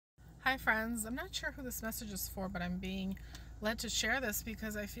Hi friends, I'm not sure who this message is for, but I'm being led to share this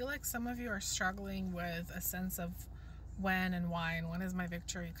because I feel like some of you are struggling with a sense of when and why, and when is my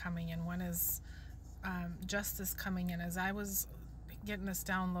victory coming in, when is justice coming in. As I was getting this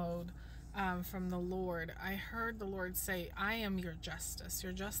download from the Lord, I heard the Lord say, I am your justice.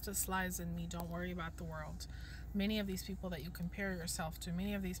 Your justice lies in me. Don't worry about the world. Many of these people that you compare yourself to,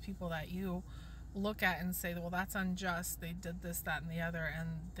 many of these people that you look at and say, well, that's unjust, they did this, that, and the other, and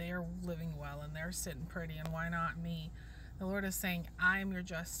they're living well and they're sitting pretty, and why not me? The Lord is saying, I am your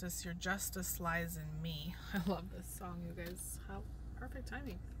justice. Your justice lies in me. I love this song, you guys. How perfect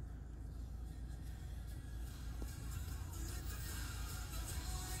timing.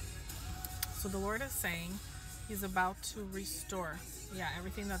 So the Lord is saying he's about to restore,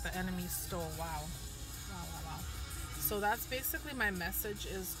 everything that the enemy stole. Wow. So that's basically my message,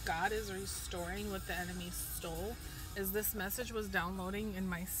 is God is restoring what the enemy stole. Is this message was downloading in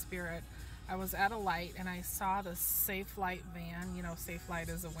my spirit. I was at a light and I saw the Safelite van. You know, Safelite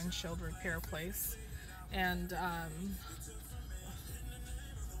is a windshield repair place. And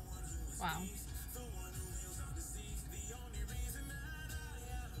wow.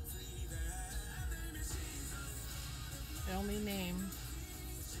 The only name,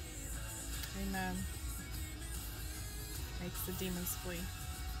 amen, makes the demons flee.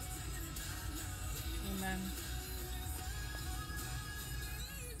 Amen.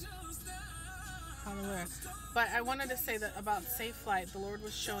 Hallelujah. But I wanted to say that about Safelite, the Lord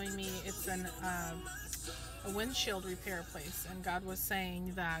was showing me it's a windshield repair place, and God was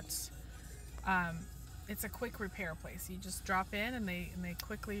saying that it's a quick repair place. You just drop in and they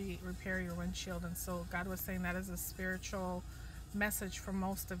quickly repair your windshield. And so God was saying that is a spiritual message for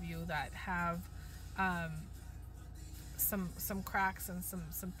most of you that have some cracks and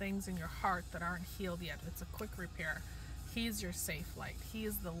some things in your heart that aren't healed yet. It's a quick repair. He's your safe light. He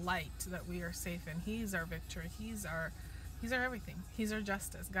is the light that we are safe in. He's our victory. He's our everything. He's our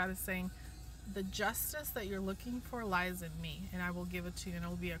justice. God is saying, the justice that you're looking for lies in me, and I will give it to you, and it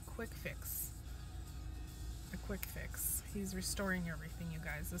will be a quick fix. A quick fix. He's restoring everything, you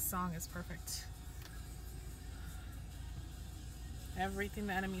guys. This song is perfect. Everything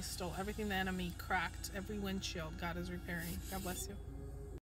the enemy stole, everything the enemy cracked, every windshield, God is repairing. God bless you.